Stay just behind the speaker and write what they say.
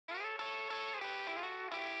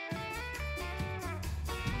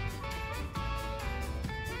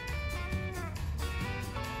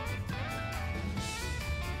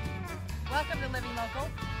Welcome to Living Local.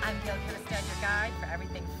 I'm Gail Kvistad, your guide for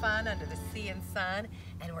everything fun under the sea and sun,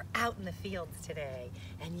 and we're out in the fields today.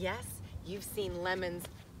 And yes, you've seen lemons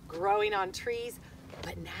growing on trees,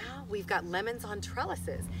 but now we've got lemons on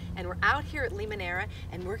trellises. And we're out here at Limoneira,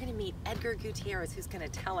 and we're gonna meet Edgar Gutierrez, who's gonna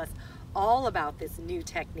tell us all about this new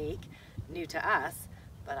technique, new to us,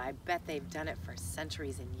 but I bet they've done it for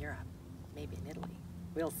centuries in Europe, maybe in Italy.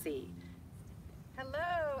 We'll see.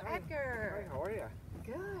 Hello, Hi. Edgar. Hi, how are you?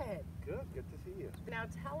 Good. Good to see you. Now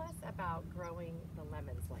tell us about growing the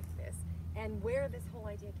lemons like this and where this whole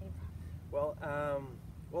idea came from.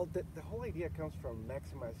 Well, the whole idea comes from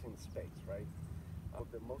maximizing space, right?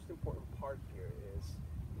 The most important part here is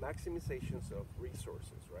maximizations of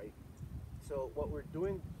resources, right? So what we're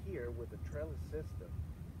doing here with the trellis system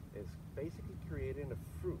is basically creating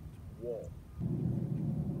a fruit wall.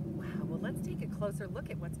 Wow, well let's take a closer look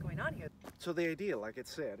at what's going on here. So the idea, like it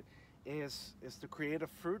said, is to create a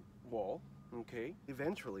fruit wall, okay?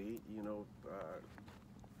 Eventually,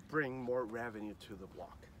 bring more revenue to the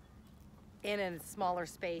block. In a smaller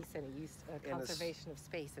space and conservation of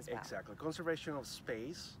space as well. Exactly, conservation of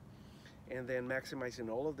space, and then maximizing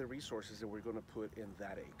all of the resources that we're going to put in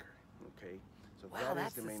that acre, okay? So wow,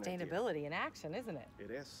 that's the main sustainability idea. in action, isn't it? It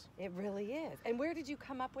is. It really is. And where did you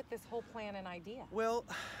come up with this whole plan and idea? Well,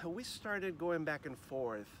 we started going back and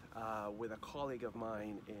forth with a colleague of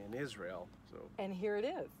mine in Israel. And here it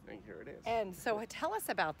is. And here it is. And so tell us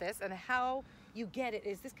about this and how you get it.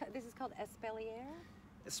 This is called espalier?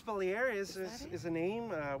 Espalier is a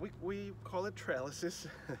name. We call it trellises.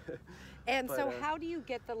 And so how do you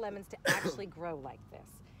get the lemons to actually grow like this?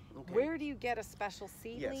 Okay. Where do you get a special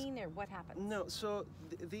seedling, or what happens? No, so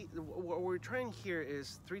what we're trying here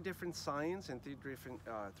is three different signs and three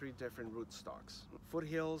different rootstocks: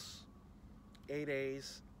 foothills,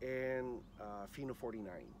 8As, and Pheno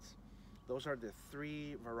 49s. Those are the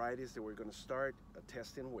three varieties that we're going to start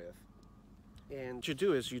testing with. And what you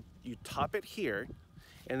do is you top it here,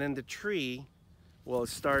 and then the tree will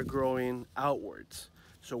start growing outwards.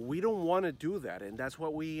 So we don't want to do that, and that's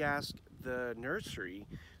what we ask the nursery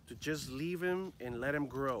to just leave him and let him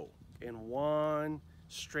grow in one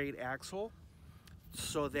straight axle,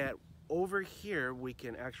 so that over here we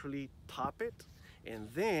can actually top it, and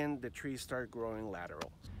then the trees start growing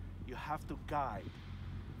lateral. You have to guide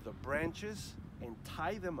the branches and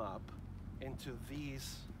tie them up into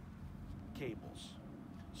these cables,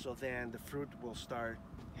 so then the fruit will start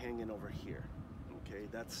hanging over here. Okay,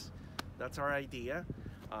 that's our idea.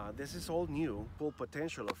 This is all new. Full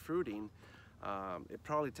potential of fruiting, it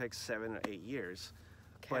probably takes 7 or 8 years,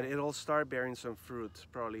 but it'll start bearing some fruit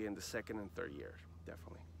probably in the second and third year,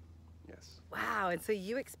 definitely. Yes. Wow, and so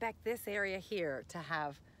you expect this area here to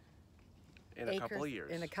have in a couple of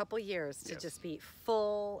years. In a couple years to Yes. just be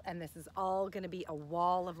full, and this is all going to be a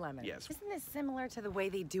wall of lemons. Yes. Isn't this similar to the way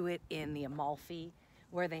they do it in the Amalfi,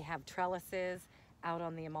 where they have trellises out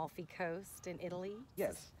on the Amalfi coast in Italy?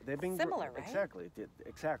 Yes, they've been similar, right?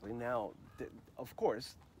 Exactly. Now, of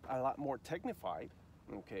course, a lot more technified,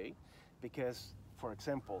 okay? Because, for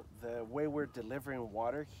example, the way we're delivering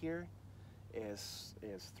water here is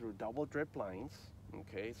through double drip lines,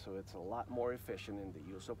 okay? So it's a lot more efficient in the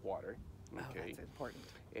use of water. Okay, oh, that's important.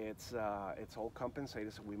 It's all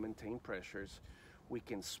compensated, so we maintain pressures. We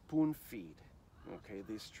can spoon feed, okay,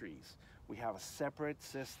 these trees. We have a separate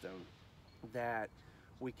system that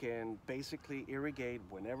we can basically irrigate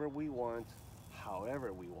whenever we want,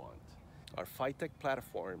 however we want. Our Phytech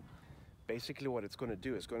platform, basically what it's going to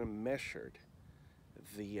do is going to measure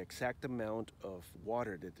the exact amount of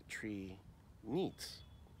water that the tree needs.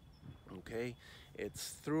 Okay,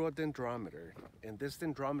 it's through a dendrometer, and this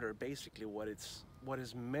dendrometer basically what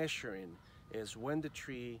is measuring is when the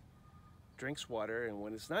tree drinks water and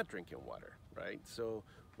when it's not drinking water, right? So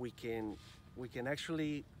we can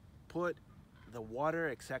actually put the water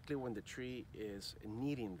exactly when the tree is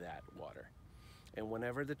needing that water. And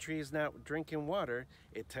whenever the tree is not drinking water,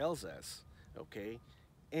 it tells us, okay?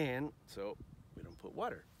 And so we don't put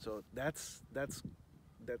water. So that's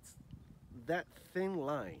that thin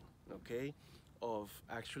line, okay, of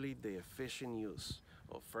actually the efficient use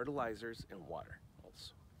of fertilizers and water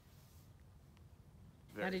also.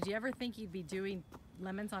 Now, did you ever think you'd be doing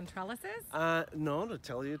lemons on trellises? No, to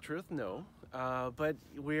tell you the truth, no. But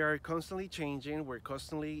we are constantly changing, we're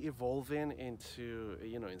constantly evolving into,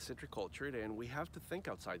 in citriculture, and we have to think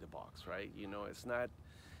outside the box, right? It's not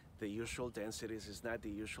the usual densities, it's not the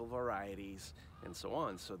usual varieties, and so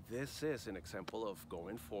on. So this is an example of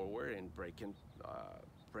going forward and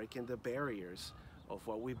breaking the barriers of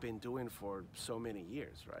what we've been doing for so many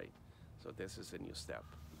years, right? So this is a new step.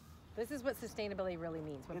 This is what sustainability really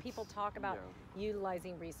means. When people talk about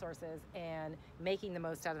utilizing resources and making the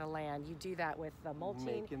most out of the land, you do that with the mulching.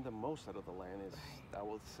 Making the most out of the land is, I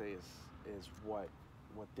would say, is what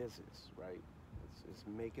this is, right? It's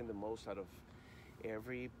making the most out of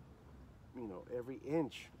every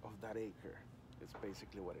inch of that acre. It's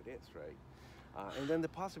basically what it is, right? And then the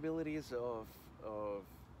possibilities of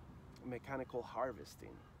mechanical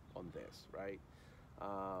harvesting on this, right?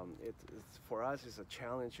 It's for us, it's a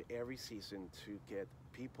challenge every season to get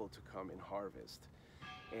people to come and harvest.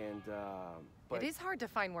 And but it is hard to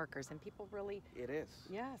find workers, and people really. It is.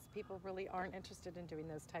 Yes, people really aren't interested in doing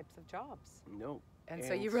those types of jobs. No. And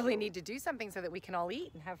so you really need to do something so that we can all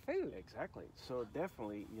eat and have food. Exactly. So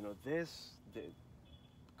definitely,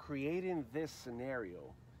 creating this scenario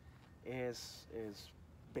is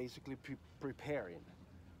basically preparing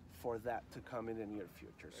for that to come in the near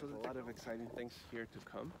future. So there's a lot of exciting things here to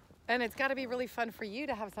come. And it's got to be really fun for you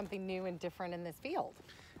to have something new and different in this field.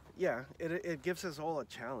 Yeah, it gives us all a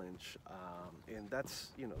challenge, and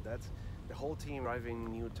that's the whole team driving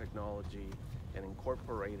new technology and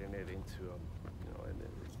incorporating it into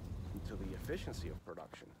the efficiency of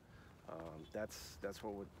production. That's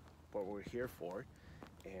what we're here for,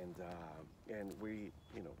 and we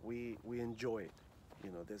enjoy it.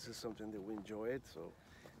 This is something that we enjoy it, so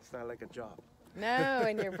it's not like a job. No,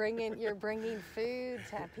 and you're bringing food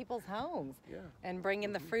to people's homes. Yeah. And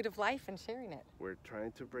bringing the fruit of life and sharing it. We're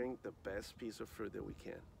trying to bring the best piece of fruit that we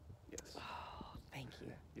can. Yes. Oh, thank you.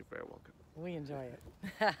 Yeah, you're very welcome. We enjoy it.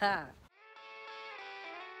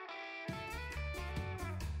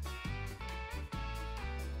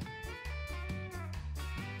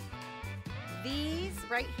 These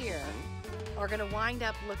right here are going to wind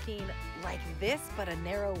up looking like this, but a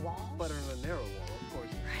narrow wall. But on a narrow wall, of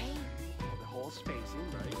course. Right. The whole spacing,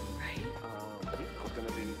 right? Right. It's going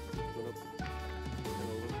to be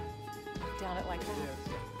down it like that.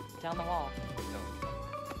 Yes. Down the wall. No,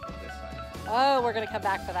 on this side. Oh, we're going to come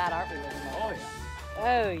back for that, aren't we? Oh,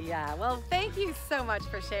 yeah. Oh, yeah. Well, thank you so much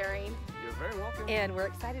for sharing. You're very welcome. And we're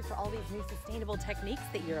excited for all these new sustainable techniques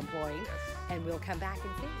that you're employing. Yes. And we'll come back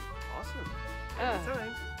and see. Awesome.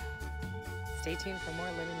 Anytime. Stay tuned for more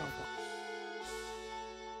Living Local.